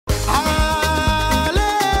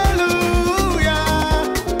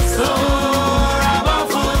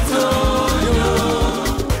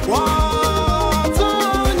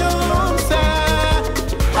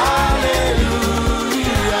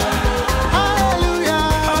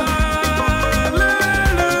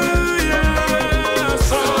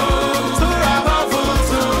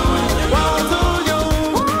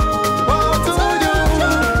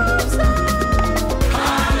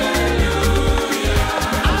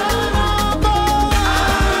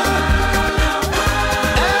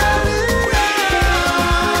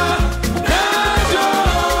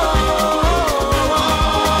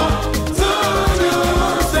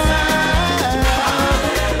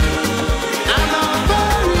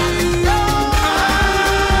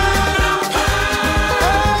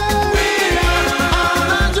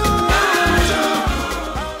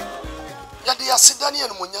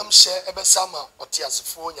share ebesama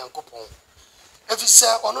otiasifo nyankopon efi se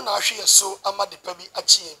ono na ahwe yeso ama de pa bi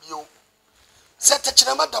achi bio se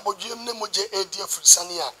techirema dabodwem ne moje edi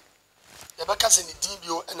afurisane a yebeka se ne din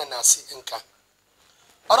bio ena na ase nka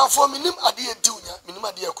arafo minim ade edi unya minim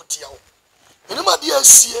ade akotia wo minim ade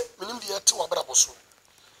asie minim de ete wabraboso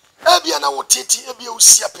ebia na woteti ebia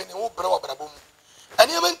usia pene wo bra wabrabom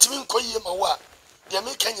ane amantimi nkoyie ma wo a de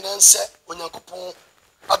meka nyina nse onyankopon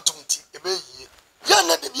atumti ebeyie ya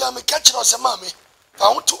na de bia me ka kire o se maame fa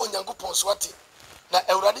woto onyankopon so ate na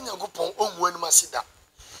ewrade nyankopon onwu anu masida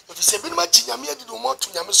efi se binima ginyame adi do mo to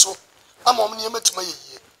nyame so ama omne ematuma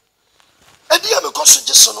yeye edi ya me koso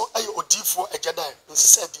giso no aye odifo agyadan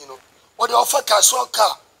nsisa di no wo de ofa Kasoa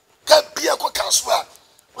ka bia ko Kasoa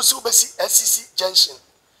osi obesi SCC junction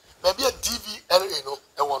ba bia DVLA no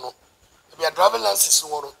ewo no bia driving license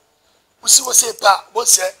wo no osi wo se pa bo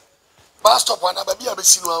se bus stop ana ba bia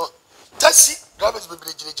besi no taxi drivers be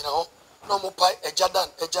gina ho no mo pai agyadan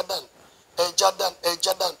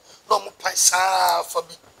no mo pai sa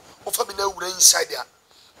fabi o fabi na wura inside ya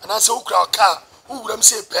ana se ukra car wura m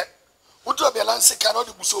se pe wodo bia lance car no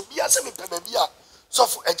de buso bia se me pe ba bia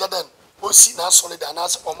sofu agyadan osi na solid ana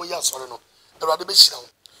se omo ya sole no ewrade be hira ho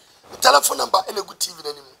telephone number ene good TV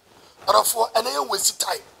nanim arafo ene ye waste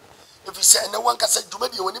time if you say ene wanka se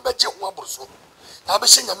dwumadi woni be je ho aborso na be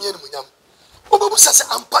hye nyame anim nyam obabu sase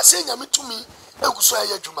ampa se nyame tumi eguso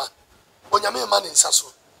ya dwuma onyame ma ne nsa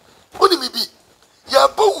so oni bibi ya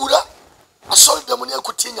bowura asol dem ne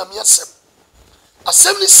akotie nyame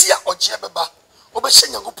asem ni sia oje beba obehye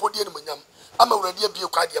nyankopodi anim nyam ama urade abie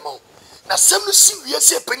kwa de ma ho na asem ni si wie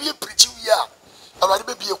se panie preach wie a urade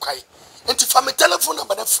be bie kwai enti fa me telephone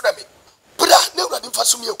number na fra me bra na urade mfa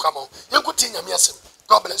so me kwa ma ho yenkotie nyame asem.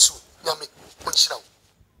 God bless you nyame onchira wo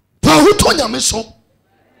fa hoto nyame so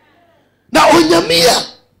na onyame a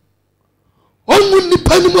onwu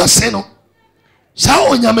nipa ni mu ase no sa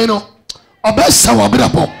onyame no obesa wo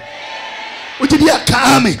brabo ojidi aka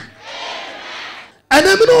amen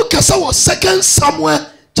anami no kasa wo 2 Samuel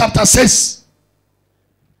chapter 6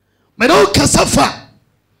 me no kasa fa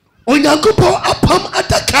onyankopon apam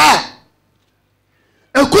ataka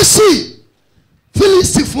ekosi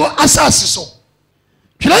Filistifo asase so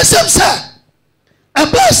twensem sa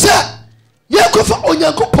ebesa yekofa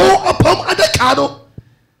onyankopon apam ataka no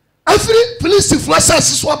afiri Filistifo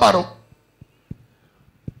asase so abaro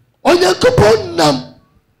onyankopon nam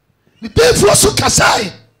ni pefo so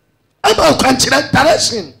kasai ama kwankyere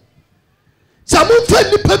direction samumfa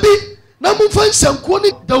nipa bi na mumfa nsankuo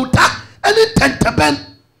ni dauta ene tentaben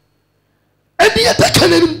edi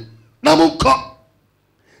etakanem na munko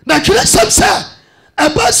na twere samsa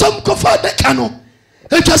aba som kofa deka no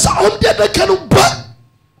etwasa omde deka no ba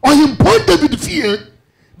oyimpon David fie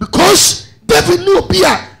because David no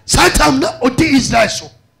bia satam na odi Israel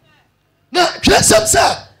so na twere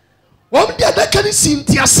samsa omde deka ni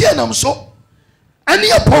sintiase nam so ani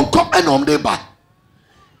aponko enomde ba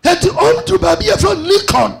heti on to babia from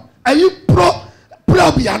Lincoln ayi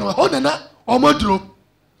pro bia no honana omodro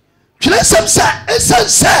twere samsa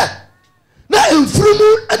esansa na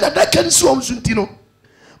emfurumu na daka ni so omsunti no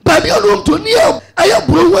babia no to ni ayi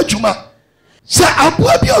bro hu adwuma sa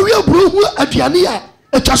aboa bia wi bro hu aduane a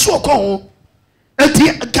etwa so okọ ho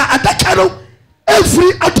eti ka adaka no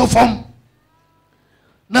every atofom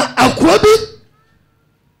na akwa bi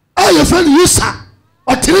ayi friend yusa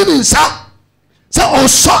otire ni nsa sa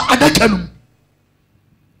oso adaka no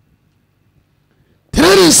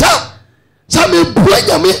tire ni nsa sa me bua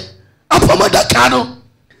nyame apama adaka no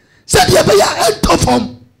said ye be ya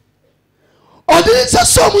entofom odin se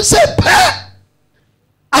som se pe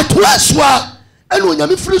atwaswa eno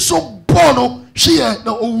nyame firi so bono hwe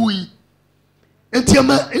na owui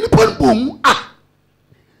entiama enipon bohu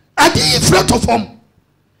adi fretofom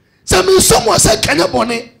se me som wa se kanya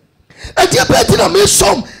bone adi abeti na me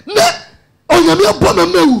som na onyame abona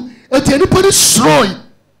mewu enti enipon sroy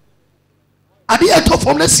adi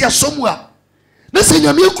etofom na sia som a na se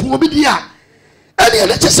nyame akuo bi dia ani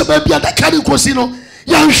ele chese ba bia da kan kosi no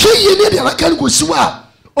ya hwe ye ne de kan kosi wa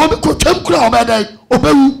obi ko twam kura obadan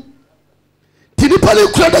obawu tini pale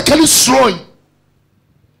kura da kan sroy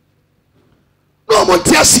no mo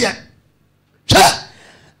tiasia cha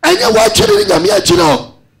anya wa twere ni nyame agina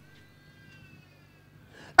o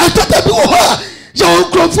atata bi wo ha ya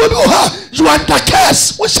onkrofo bi wo ha you are the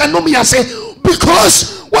curse we shall no me say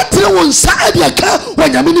because what they won sa adiaka wa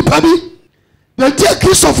nyame ni pa bi the dear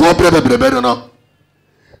Christopher brebe no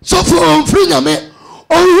so for free nyame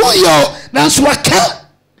owo yo na so aka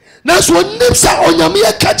na so nimsa onyame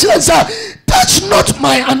ya kachira sa touch not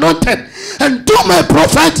my anointed and do my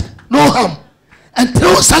prophet no harm and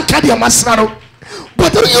throw sakadi amasraro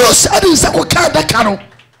but you said in Sakokada Cano.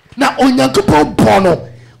 Now on Yankupo Bono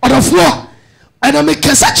or the floor, and I make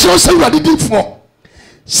a section so ready for.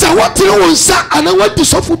 So what you want, sir, and I want to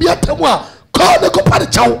Sophia Tamwa, call the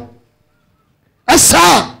Copata Chow. As sir,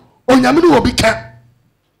 on Yaminu will be kept.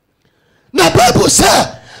 Now, Bible, sir,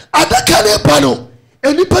 at the Canny Pano,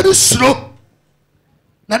 anybody slow.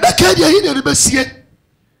 Now, that can't hear the best yet.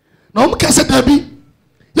 No, Cassa Debbie.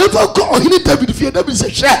 You have got any David fear, that is a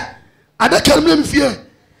share. And I can't fear.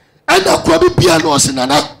 And I could be pianos in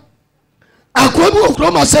an app. I could go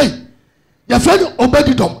Roma say, your friend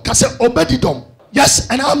Obedidom, Cassa Obedidom. Yes,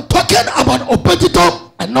 and I'm talking about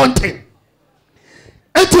Obedidom anointing.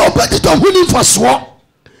 And to Obedidom winning for sword.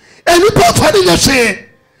 And you put funny your say.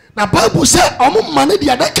 Now, Bible said, I'm money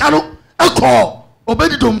the other canoe. I call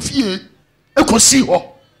Obedidom fear. I could see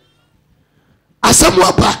her. As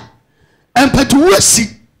someone and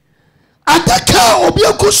Petuasi. At the car or be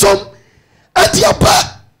a custom. At your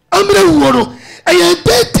pa, I'm the water. And you're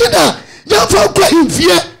dead dinner. You're for crying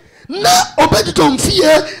fear. Now, Obedidom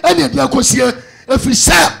fear. And you're here. If you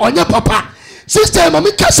say on your papa, sister,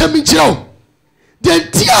 Mammy Cassa Michel.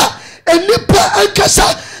 Then tia and nipper and Cassa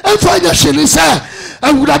and find a shilling, sir.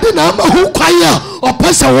 And would have been a who choir or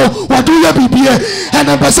pastor or do you be here and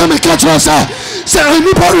a Basame catcher, sir. Sir, I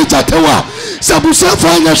nipper Richatoa. Sabusa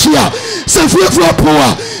find a shia. Safia for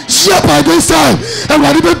poor. Shia by this time. And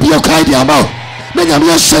what it be a kind of amount. Many of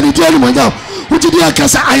your shady gentlemen now. Would you dear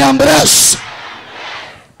Cassa? I am blessed.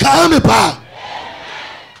 Come, pa.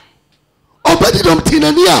 Obedidom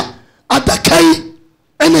tinania at the Kai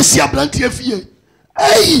and a Sia Blantia fear.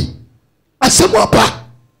 Hey, a somewhat pa.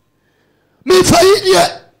 Me find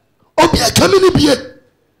yet. Obia coming beer.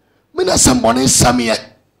 Mina some money, Samia.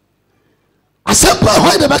 A sample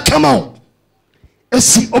why never come out. A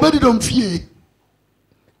see Obedidom fear.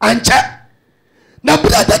 And chat. Now,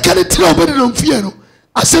 but I can't tell Obedidom fear.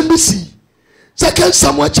 Assembly see. Second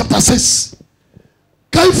Samuel chapter 6.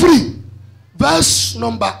 Kai free. Verse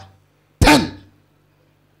number 10.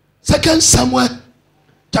 Second Samuel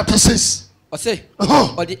chapter 6. I say,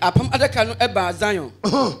 or the Apam other canoe eba Zion.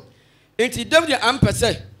 Ain't David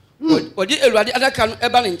Ampese, or the Elwadi other canoe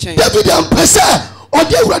eba in chain. David Ampese, or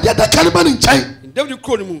the Elwadi other canoe in chain. David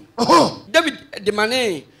Kronumu. David the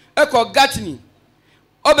Mane, Echo Gatini,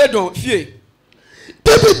 Obedon Fie.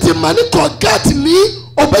 David the Mane called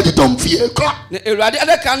Gatini, Obedon Fie. The Elwadi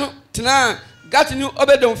other canoe, Tana. Gatinu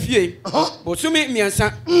Obedon Fie. But to me,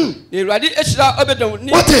 Miansa, the Radi Eshra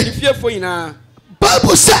Obedon, what a fear for you now.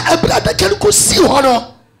 Bible said, a brother can go see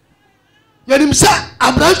honor. Yanim sa,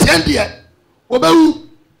 I'm not tendia. Oberu.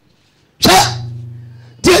 Cha,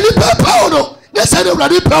 dearly Papa, yes, I don't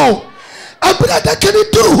ready power. A brother can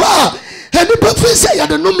do what? And the prophet say, I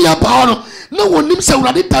don't know me about. No one names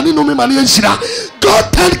already done no me money and shira.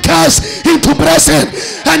 God turned cash into present.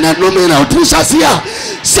 And I know me now, Trishasia.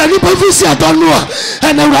 Sani Pavisia don't know.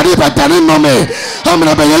 And I already but done no me. I'm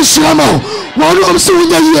not a shiramo. One of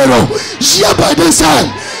Sunya Yero. Shia by the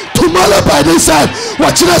sun. Tomorrow by the sun.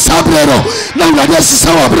 Watching a sabrero. No, that's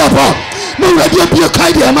our bravo. No, radio be a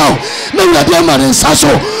kind amount. No, radio man in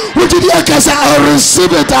Sasso. What did you say? I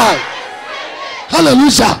receive it.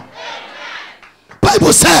 Hallelujah.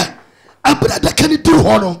 Bible said. A brother can do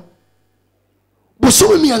honor. But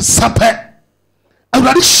so me and Sapper. I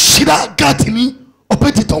rather shida gatini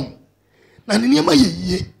Obedidom. Nanima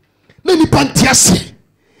ye. Many pantiasi.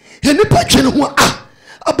 Any patron who are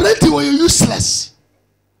a brother were useless.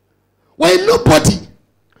 Why nobody?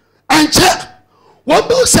 And check. One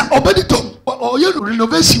bill said Obedidom or your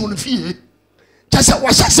renovation fee. Just a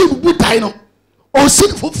was a simple good dino or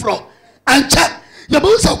sinful floor. And check. Your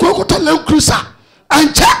bones are crocodile low cruiser.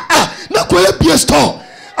 And check. Na kwa be a store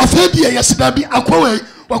afedi yesida bi akwa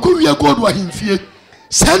we god wa himfie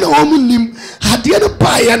sana omunim hade no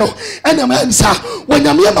bae no ena mansa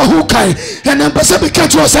wanyame ma ho kai ena pese be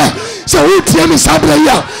catch us say wo tie me sabra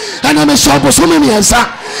ya ena me shobo so me yansa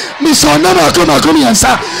me so na ma ko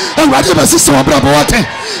yansa awade ba sisi wa brabo wate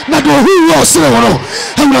na do hu wo sere woro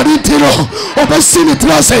awade tiro obasi ni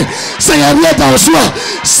trase say ya da osua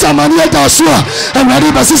samania da osua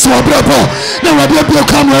awade ba sisi wa brabo na wade bi o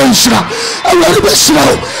kamwa nshira awade ba shira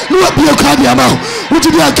no bi o ka dia ma wo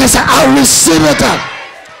ti dia kesa I receive it.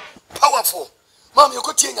 Powerful. Mom, you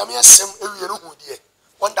could tell me a sim area who dear.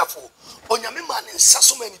 Wonderful. On your man in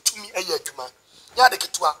so many to me a year to man.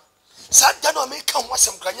 Yadikatua. Sat down or make come was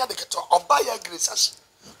some granadikator or buy a graces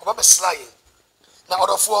or a slying. Now, out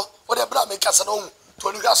of 4, what a brother make us an own to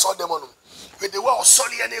look at all them on. with the wall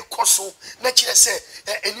solid and a coso, nature say,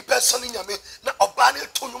 any person in Yame, not a banner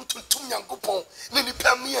tonum to Tumyangupon, Nini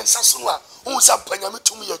Pami and Sasua, who's up Panyami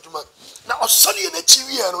to me a Juma. Now a solid and a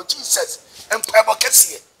chivia, no Jesus, and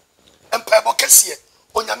Pabocassia,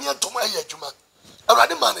 on Yamian to my Juma. A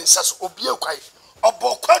random man in Sas or be a quiet, or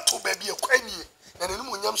Boquat to baby a quainy, and in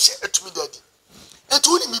Munyam said to me, Daddy. And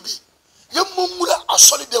to me be, young Mumula a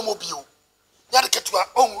solid demobile. Yadakatua,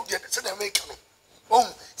 oh, the American. Oh,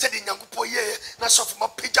 said the young boy, not so from a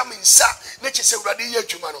pajama in sa, nature say Radia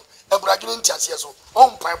Jumano, a bragging Tiaso,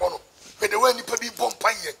 on Pibono, where the way you put the bomb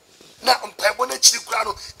pie. Now on Pibona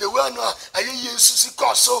Chilgrano, the one I use to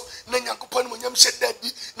Coso, Nanyakupan when you said that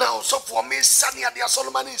now so for me, Sunny at the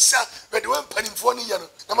Solomon is sa, where the one penny for the yellow,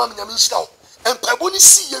 the mamma Yamin and Piboni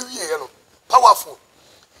see you, powerful.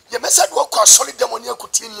 Your message walk across solid demonia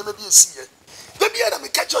could tell you maybe a seer. Maybe I may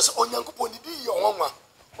catch us on Yankupon, your mama.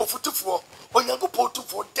 Ofutufuo onyankopɔn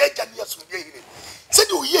for dead and yes we hear said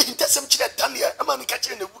you hear him tell some children Daniel a man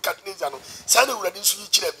catching the book at Nizano say no ready to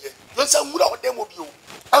children here yes I would have them of you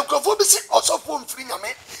and crofobisi also from free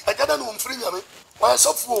yame and then free yame why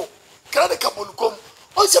so for credit carbon come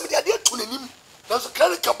on somebody are there to him there's a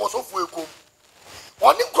credit carbon of will come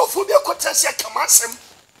on the crophobia contest kamasem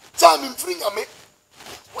time in free yame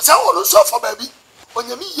was I also for baby on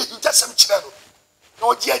your me him tell some children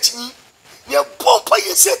no judging near Pompa,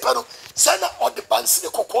 ye say, Pano, Sana or the Bansi, the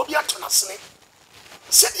Cocobia to Nasne.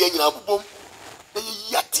 Said the Yabum, the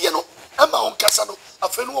Yatiano, Emma on Casano, a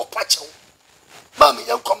fellow Pacho. Mammy,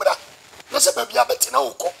 young comrade, let's have a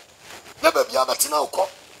Yabatinaoko, never be Abatinaoko,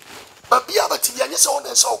 but be Abatia, yes, on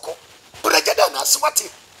and Soko, but I get an Aswati,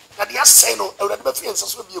 and the Aseno, and the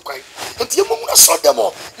Fians will be okay. And the Yamuna saw them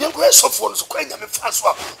all, young grace of phones, Quenya and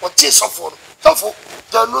François, or Chase of phone, Tofu,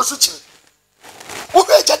 there are no switching. Who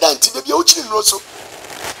be Jadan to the Ocean Rosso?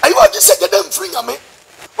 I want to say Jadan free me.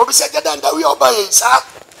 Or be said Jadan that we are buying, sir.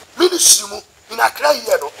 Minisumu in a cry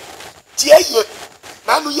yellow. Tia ye.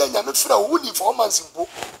 Nanu Yan Yamifra woody for months in book.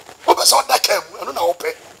 What saw that came? I don't know.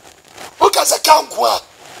 Who can say Kankwa?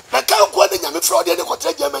 Na Kankwa the Yamifra the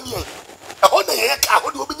Cotta Germany. A honor here, how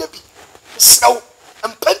do you be? Snow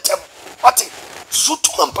and Pentam. What it?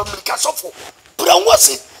 Zutum public Kasoa. Brown was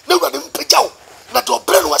it? Nobody pejao. Not to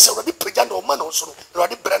brain was already pregnant or man also,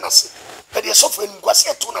 already brennas. And the suffering was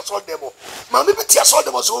yet to us all demo. Mammy Tia saw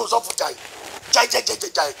them was always off Jai. Jai.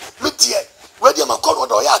 Media, where the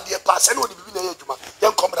Macon or Yard, dear pass, and would be in the Juma,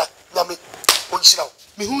 young comrade, Yami, Unshell.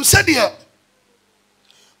 Me who said here,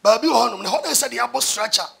 Baby Honum, the hot said the apple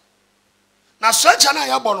stretcher. Now, stretcher and I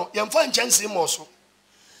abono, young fine chance him also.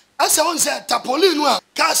 As I once said, Tapolino,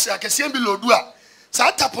 Cassia, Cassian below Dua,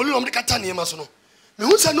 Sat Tapolino, the Catania Masono. Me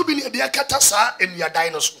who say no be near Katasa and your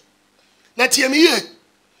dinosaur. Not hear me here.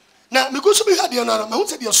 Now, me go so be had the honor, me who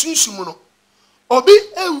said your soon sumuno. Obi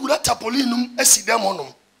e wura tapolinum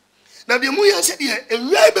esidemonum. Na de mu yan said here, and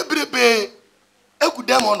we are bebrebe e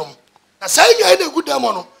gudemonum. Na say you are a good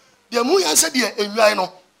demono. De mu yan said here, and we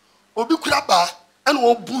no. Obi kuraba and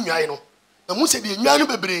wo bu nwan no. Na mu said the nwan no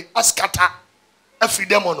bebre askata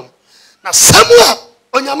afidemonum. Na Samuel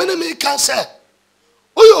onyame na me kan say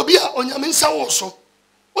oyo obi a onyame nsa wo so.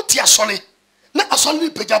 What ya solly? Not a solly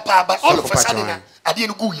page up, but all of a sudden, I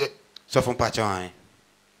didn't go yet. So from Pachoy.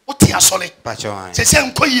 What ya solly? Pachoy. Say,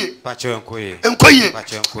 Enquire, Pacho, Enquire,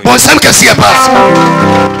 or some can see a pass.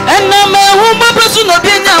 And no man who my person of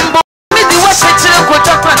being young, but the West Picture could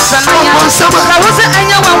talk on Sunday. I was a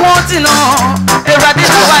young wanting on a rabbit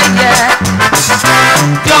white.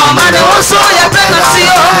 Your man also, your pregnancy,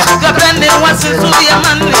 your branding was into your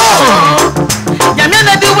man.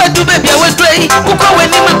 Yamina do what do baby was great. Who go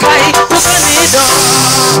when you makai? Who can need?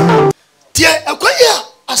 Dear, a quaya,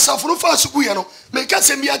 a suffer for Suguiano, make us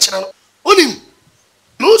send me a channel. Onim,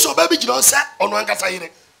 no so baby, you don't say on one catayne.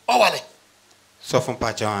 Oh, Wally. So from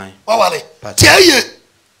Pachai. Oh, Wally. Tell ye,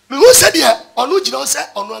 me who said here, or no, you don't say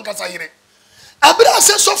on one catayne. I better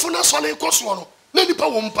say so for us on a cosmono. Many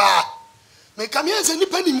poem pa. Make come here as any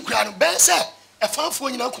penny crown, bear say, a farm for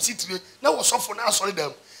you now could see today. Now was off for now, sorry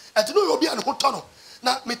them. I don't know you'll be an hotel.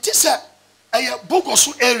 Now, Metissa, a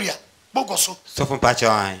Bogosu area. Bogosu. So from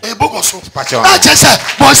Pachai. A Bogosu. Pachai. I just said,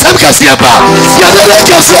 Bonsam Casiaba. You're the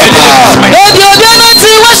lake of Saba. And you're not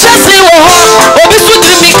see what I see. Oh, this would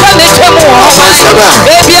be kind of Chemo.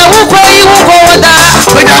 Baby, I will cry you go with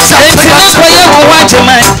that. When I say, that's why you will watch your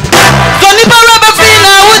mind. Don't you ever feel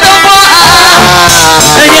now with the war? I'm gonna do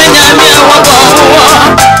it to baby. I will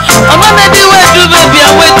drink. I'm gonna do it to baby.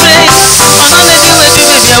 I will drink.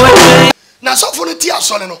 Now, so for the tea of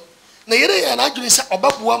Soleno. Na yere ya na adwene se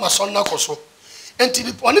obabuwa mason na koso enti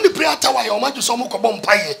oni ni prayer tower ya o madu so mo ko bom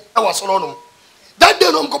paye e wa soro no that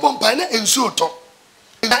day no mo ko bom paye na ensu to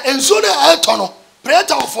na enso na eto no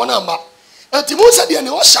preta ofo na ma enti mu se de ne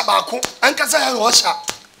o hya baako ankasa ya no hya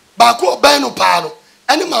baako oban no pa no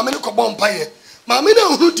ene maame ne kɔbɔ mpaye maame na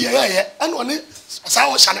hunu de ye ene one sa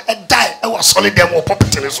wo hya no edai e wa solid dem wo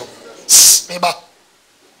property ne so meba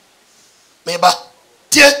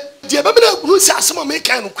tie be na hunu se asema me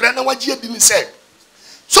kan no kura na wagye adi ni se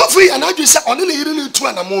so free anadwe se one ne yiri ne tu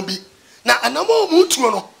anamo bi na anamo mu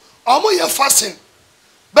tuo no omo ye fasting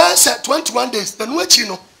be se 21 days the no achi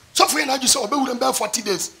no so free anadwe se obewure be 40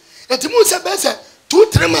 days etimu se be se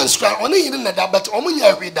 2-3 months kra one yiri na da but omo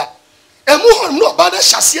nya hweda emu hon no ba da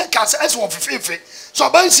hyase ka se ese wo fefefe so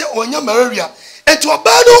ba nse onya malaria enti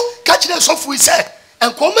oba no ka kire so free se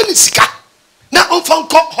enko ma ni sika na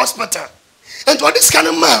onfanko hospital enti odi sika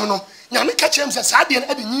no ma no nyame ka kire mse sa de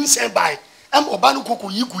na de nyinsen bai am oba no koko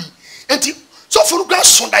yigui enti so for gra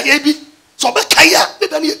sonda ye bi so be kaya de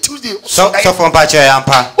da na Tuesday so for mpa che ya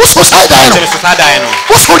mpa so side no so side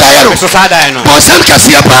no so side no so side no bo sem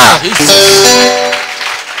kasi ya pa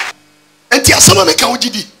enti asama me ka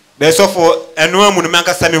ogidi be so for eno amu no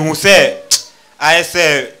manka sa me hu se ai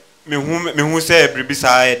se me hu se bribisa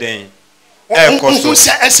ai den e koso hu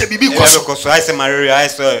se ese bibi koso e koso ai se malaria ai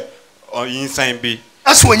se yinsan bi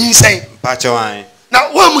aso yinsan mpa che wan na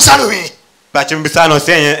wo musa no hwe Pache mbisa no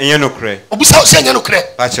se enye no kre. Obusa o se enye no kre.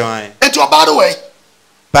 Pache wan. Enti oba no we.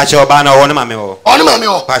 Pache oba na wo ne mame wo. O ne mame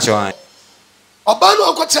wo. Pache wan. Oba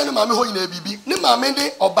no akote ne mame ho nyina bibi. Ne mame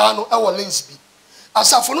de oba no e wo lens bi.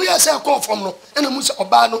 Asafo no ya se call from no. Ena mu se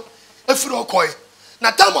oba no efiri okoy.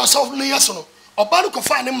 Na tam asafo no yeso no. Oba no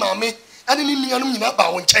kofa ne mame ane ne nuanom nyina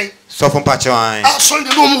ba wo nkyɛn. Sofo pache wan. Ah so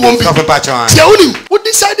de no mu wo bi. Sofo pache wan. Tia onim. Wo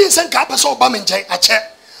decide sen ka pese oba me nkyɛn akyɛ.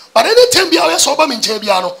 But any time bia wo yeso oba me nkyɛn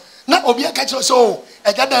bia no. Na obi aka kyerɛ so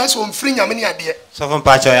Agya dan so mfiri nyame ne ade. Sofo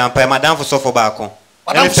pache ya mpa madam fo sofo ba ko.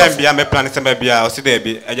 Any time bia me plan se ba bia o se de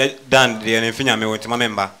bi Agya dan de ne mfi nyame wo ntima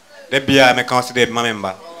memba. De bia me kan se de ma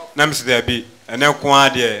memba. Na me se de bi ene ko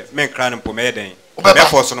ade me nkra ne po me den. Be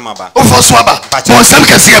force no maba. O force aba. Mo sam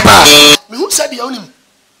kase ba. Me hu sade ya onim.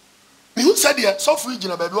 Me hu sade ya sofo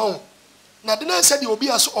gina ba bi won. Na de na sade obi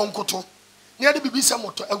aso onkoto. Ne ade bibi se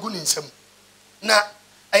moto agu ne nsam. Na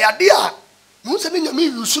ayade a me hu sade nyame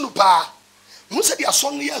yusu no pa. Me hu sade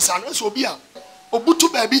aso no yes an so obi a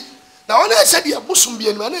obutu ba bi. Na wona sade abusum bi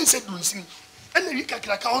anim na sade dunsin. Ana wi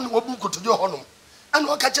kakra ka hono obu kotojo honom.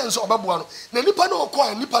 Ana o ka kyense obabua no. Na nipa na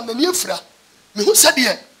okọ nipa na ne afira. Me hu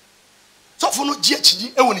sade sofo no gie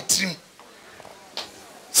chidi e woni trim.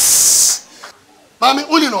 Mami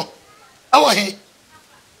uni no. Awo he.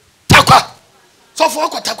 Takwa. Sofo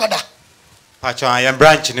akwa takwa da. Pacho an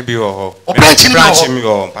branch ni bi ho. O branch mi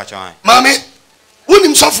ho pacho an. Mami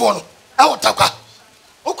uni sofo no. Awo takwa.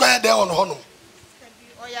 Okwa de ho no ho no.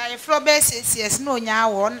 Oya e fro be CCS no nya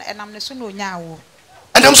awo enam ne so no nya awo.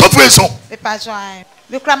 Enam sofo eso. Me pacho an.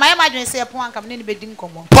 Me kra my madwen se pon ankam ne be di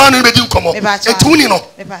nkomo. Pon ne be di nkomo. Eti uni no.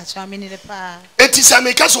 Me pacho an me ni le pa. Eti sa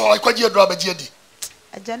me kaso akwaje adro abaje adi.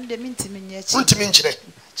 Ajan de mintimi nya chi. Untimi nkyere.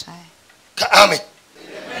 Pacho an. Ka ame.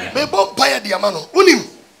 Me bom pa ya de ama no. Unim.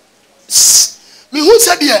 Me hu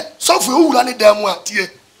se de sofo owura ne dam a tie.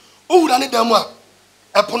 Owura ne dam a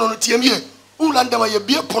epono no tie mie. Owura ndam a ye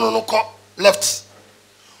bie pono no ko left.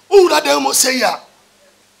 Owura dam mo say ya.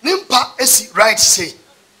 Nimpa esi right say.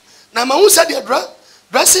 Na ma hu se de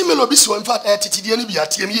dressing me lobi so in fact titidie ne bia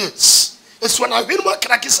tie mie. Esu na hwenu mo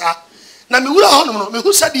krakisa. Na me wura honom no me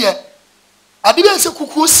hu se de ade bi se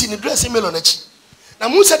kuku si ne dressing me lo na chi. Na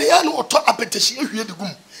mu se de ya no oto apetition ehwie de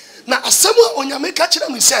gum. Na asem a onyame ka kire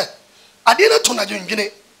me se ade na to na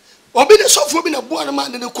dwendwene. Obi de sofo bi na bua na ma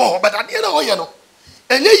ne ko ho but ade na hoye no.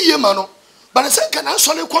 Enye yie ma no. But se ka na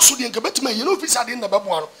so le koso de nka betima yie no ofisi ade na ba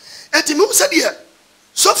bua no. Enti me hu se de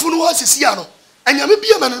sofo no wa sisi ya no. Enyame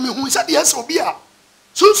bia ma na me hu se de ya se obi a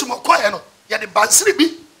sunsumo kwaye no ya de bansire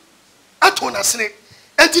bi ato na sene.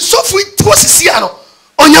 Enti sofo to sisi ya no.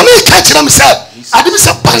 Onyame ka kire me se ade bi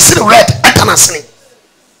se bansire red ata na sene.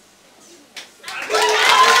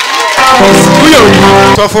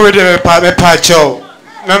 So for the me pacho.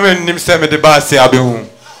 Na me nim se me de ba se abehu.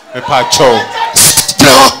 Me pacho.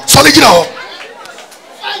 No, solid no.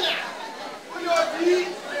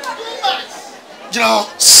 Jino.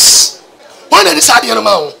 When they decide you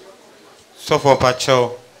know. So for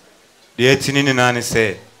pacho. The 18 ni na ni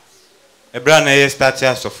se. Ebra na ye start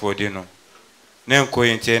ya so for di no. Na nko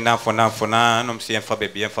yente na fo na no mse enfa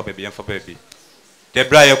baby. The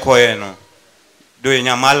bra ye koye no. Do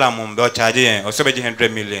nya mala mum do charge yen o so be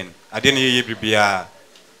 100 million ade ne ye bibia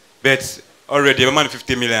bet already be man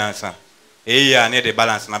 50 million sa e ya ne the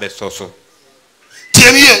balance na be so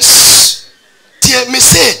tie yes tie me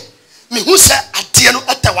say me hu say ade no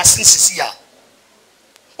ata wasensisi ya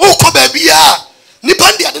o ko ba bia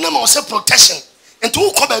nipa ndi ade na ma say protection enti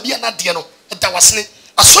wo ko ba bia na de no da wasene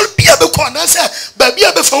asol bia be ko na say ba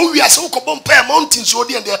bia be fa wo wi ase wo ko bompa mountains wo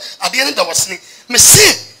de ade ne da wasene me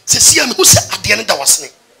se sia me hu se ade ne da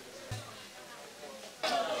wasene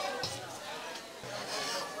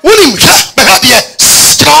woni mhwa ba bia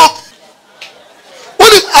strong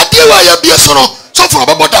woni ade wa ya bia so no so for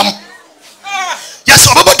babodam yes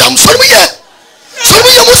babodam so me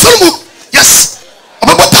ye musulmu yes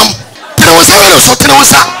babodam tena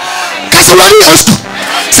wasa Kasoa ni yesu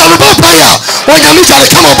saluba paya wanyami tare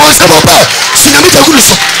kama bonse boba sinyami taguru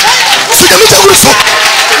so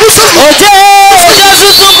musulmu oje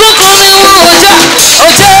susuku komi oje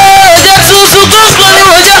susuku komi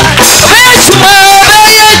oje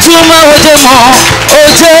bechuma oje mo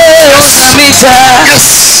oje onamita yes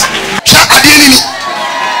sha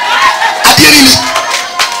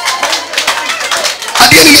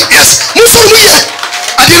adieni yes musulmu ye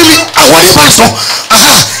adieni awari baso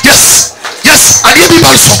aha yes adieni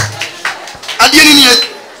baso adieni ye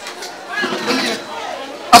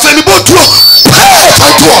afeni botuo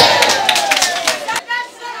fatuo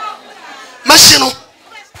machine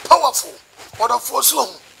powerful order for so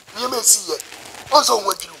ni me si ye onso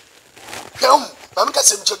wadiru hwem na me ka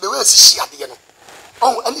sem che de we si ade no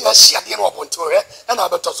on ani ya si ade no obonto he na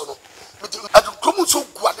abeto so no me adu kromu so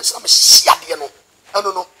gu ade so me si ade no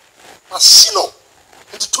ano no machine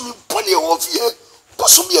enti to me bone wo vie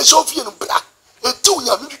boso me so vie no bra enti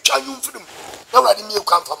unya me twitwa nwum firim na wrade me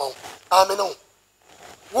ekwa mfama wo amen no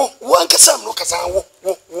wo ankasa no kasa wo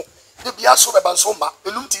de bia so be ban so ma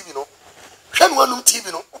enum tv no hwe no enum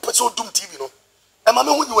tv no opese odum tv no e ma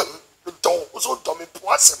me hu nyi do so do me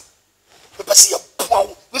poasem e pese ye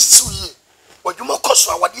poawo ne siye odwuma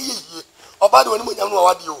koso awade ye yie oba de woni mo nyam no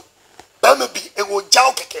awade o ba ma bi e wo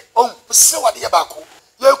jaw keke on se wade ye ba ko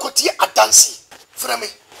ye koti adanse frame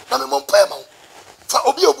na me mon pa ma fa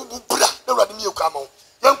obi obubu bra na wrade me ekwa ma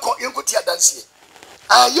yenkoti adanse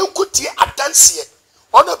yenkoti adanse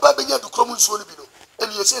ona ba benya du kromu nsuo no bi no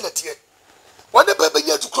eni yese na tie ona ba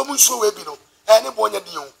benya du kromu nsuo we bi no ne bo nya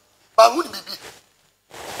de yo ba hu ni bibi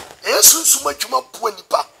yesu suma dwuma po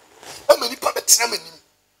nipa ama nipa betena manim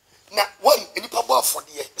na wan nipa bo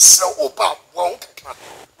afode ye sra oba bo ho kakra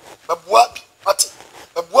ba boa bi ate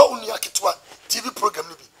ba boa uni aketwa tv program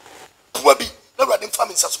ni bi boa bi na wrade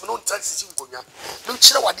family saso no ntan sisi nkonya no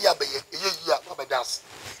kire wade abaye eye yi a ba das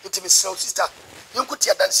it me sra sister yenkuti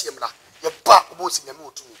adanse yemra ye ba obosi nyame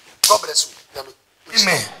otu God bless you nyame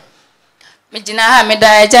amen Mijina ha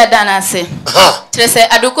meda eja danase trese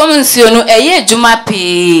adukom nsuo no eye adwuma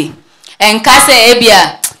pe enka se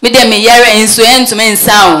ebia mede me yare nsuo entume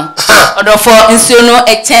nsan odofo nsuo no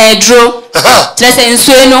echen dro trese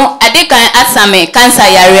nsuo no adekan asame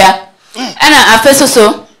cancer yarea ana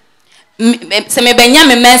afesoso se me benya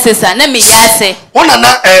me mensesa na me yase wona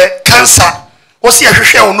na cancer wosi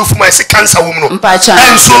ahwehwe onu fuma se cancer wo mu no mpacha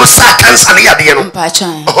nsuo no sa cancer ne yade no mpacha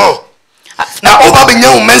na oba benya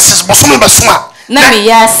wo menses bosomo basoma na me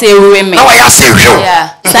yase we me na wa yase hwe ya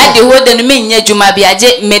sa de ho de no me nya dwuma bi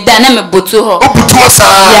age me da na me botu ho obutu sa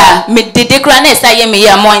ya me dede kra na sa ye me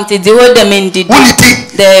ya mo enti de ho de me ndidi uniti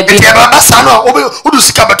de bi ya baba sa no odu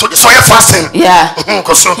sika beto so ye fasting ya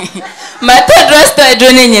koso mata drosto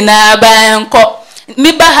edro ne nyina ba enko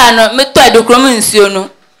mi ba ha no me to adokrom nsuo no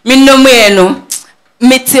me nomu e no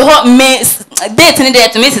me ti ho me date ni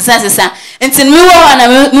date me sisa enti me wo ha na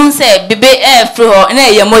me say bebe free ho na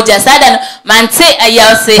ye moja sada no mante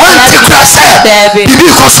ayaw se bibi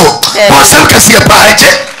koso bo sem kase pa eje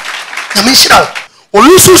na me shira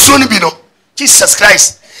olusu so ni bi no Jesus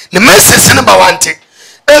Christ ne message ne ba wante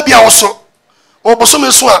e bia wo so wo boso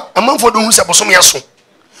me so a amanfo do hu se boso me yaso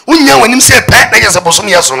unya wanim se pe na ye se boso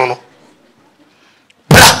me yaso no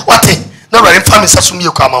bra wate na write family saso me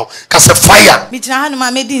ekwa ma ka se fire mi jina hanu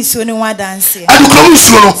ma medi nsuo ni wa dance adukrom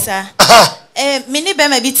nsuo no me ni be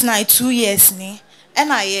ma bi tonight 2 years ni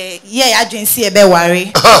na ye agency e be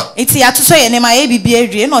ware enti ya to so ye ne ma ye bibi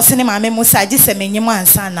awie na o se ne ma me musa agise menyim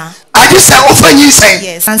ansa na agise ofanyi sen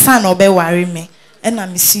yes ansa na o be ware me na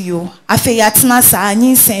me see you afa ya tena sa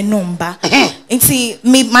anyi sen no mba enti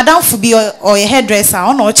me madam fu bi o ye hairdresser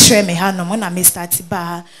o na o kire me ha no mo na me start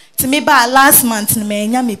ba ti me ba last month na me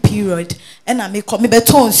nya me period na me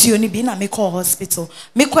beto nsuo ni bi na me call hospital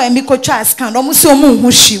me ko twa scan o mo se o mo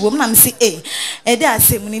hu hwi wo na me se e de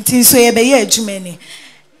asem ni ti nso ye be ye adwuma ni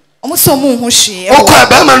o mo se o mo hu hwi o ko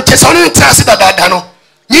ba man tese o ni trans da no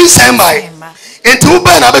yin say mai enti wo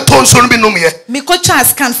ba na beton so no bi nom ye me ko twa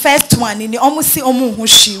scan first one ni omusi omu hu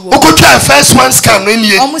hwi wo ko twa first one scan no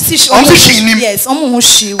nie omusi nim yes omu hu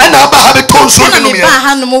hwi wo na ba ha beton so bi nom ye na me ba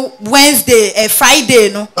ha no Wednesday Friday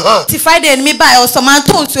no ti Friday ni me ba o so man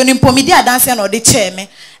ton so ni mpo me di adanse na o de chair me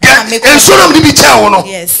na me ko so no me bi chair wo no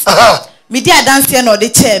yes me di adanse na o de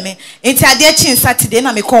chair me enti ade chin Saturday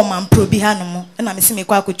na me call man pro bi ha no mo na me se me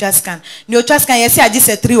kwa akotwa scan ni o twa scan yes agi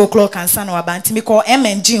se 3 o'clock ansa na wa ba enti me call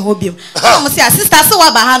MNG hobium na mo se sister se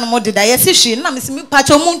wa ba ha no mo de da yes hwi na me se me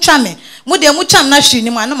pacho mu ntwa me mo de mu twam na hwi ni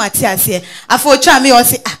mo na mate ase afo twa me o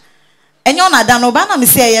se enyo na da no ba na me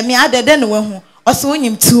se ye me adede no wahu o se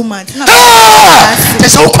onyim 2 months na te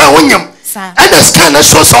se o kwa onyim ana scan na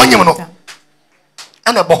so so onyim no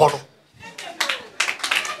ana bo ho no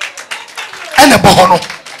ana bo ho no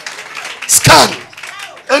scan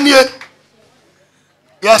enie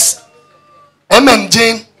yes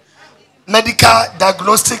MNG Medical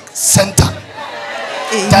Diagnostic Center.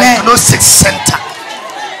 Amen. Diagnostic Center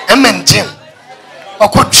MNG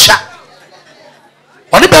okotwa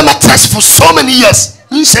oni be ma test for so many years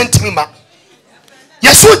you sent me ma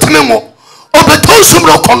yes what me mo obeton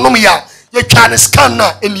sumro konom ya ye twa ne scan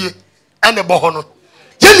na enie ane bo ho no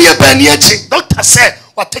ye ne ba ni achi doctor say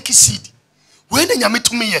what take seed we na nyame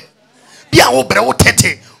tumi ye bia wo bre wo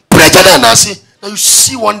tete prejada na ase na you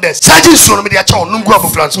see wonders surgeon so no me dia cha onum gu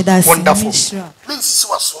abofrans wonderful means si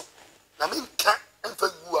waso na me nka emfa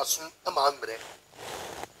gu aso e ma ambre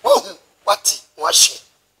wo wati wahye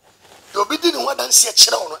do bi di ni wadanse e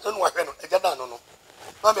kire wo no enu ahwe no ejada no no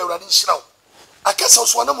ma me awrade nhira wo akasa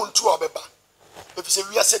so na muntu obeba efise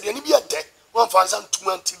wi ase de ni bi ade won fa nsa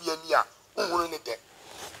ntuma ntibi ani a ohunu ne de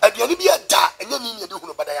aduane bi ada enya ni ne de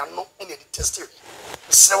hunu bada ya no ene de test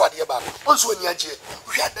sere wade ya ba onso ani agye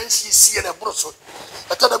hwi adanse sie na boro so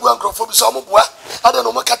etada bu ankrofo bi so omoboa ada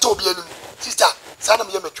no makata obi anu sister sana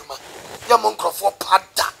me yemedwuma ya mo nkrofo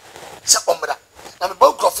pada se omra na me ba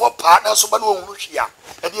nkrofo pa na so ba no ohunu hwi a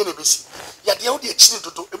ede ne besi ya de wo de akiri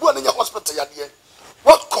dodo ebu ananya hospital ya de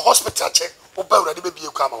what ko hospital che oba urade be bie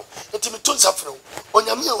kwa ma enti me to nsafre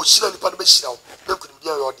onyame a ohira nipa no be hira wo na kunim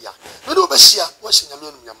dia yo dia me no be hia wo hye nyame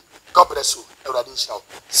anu nyam God bless you urade hira wo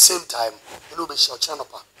same time me no be hia chana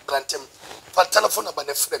pa grantem fa telephone number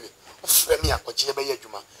na frɛ me o frɛ me a ogye be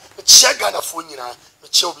yadwuma me chia Ghana fo nyina me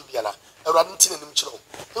chia obi biala urade ntine nim kyerɛ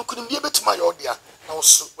wo kunim dia betuma yo dia na wo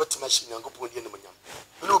so wetuma hye nyankopɔ dia nim nyam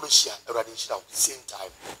me no be hia urade hira wo same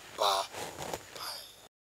time ba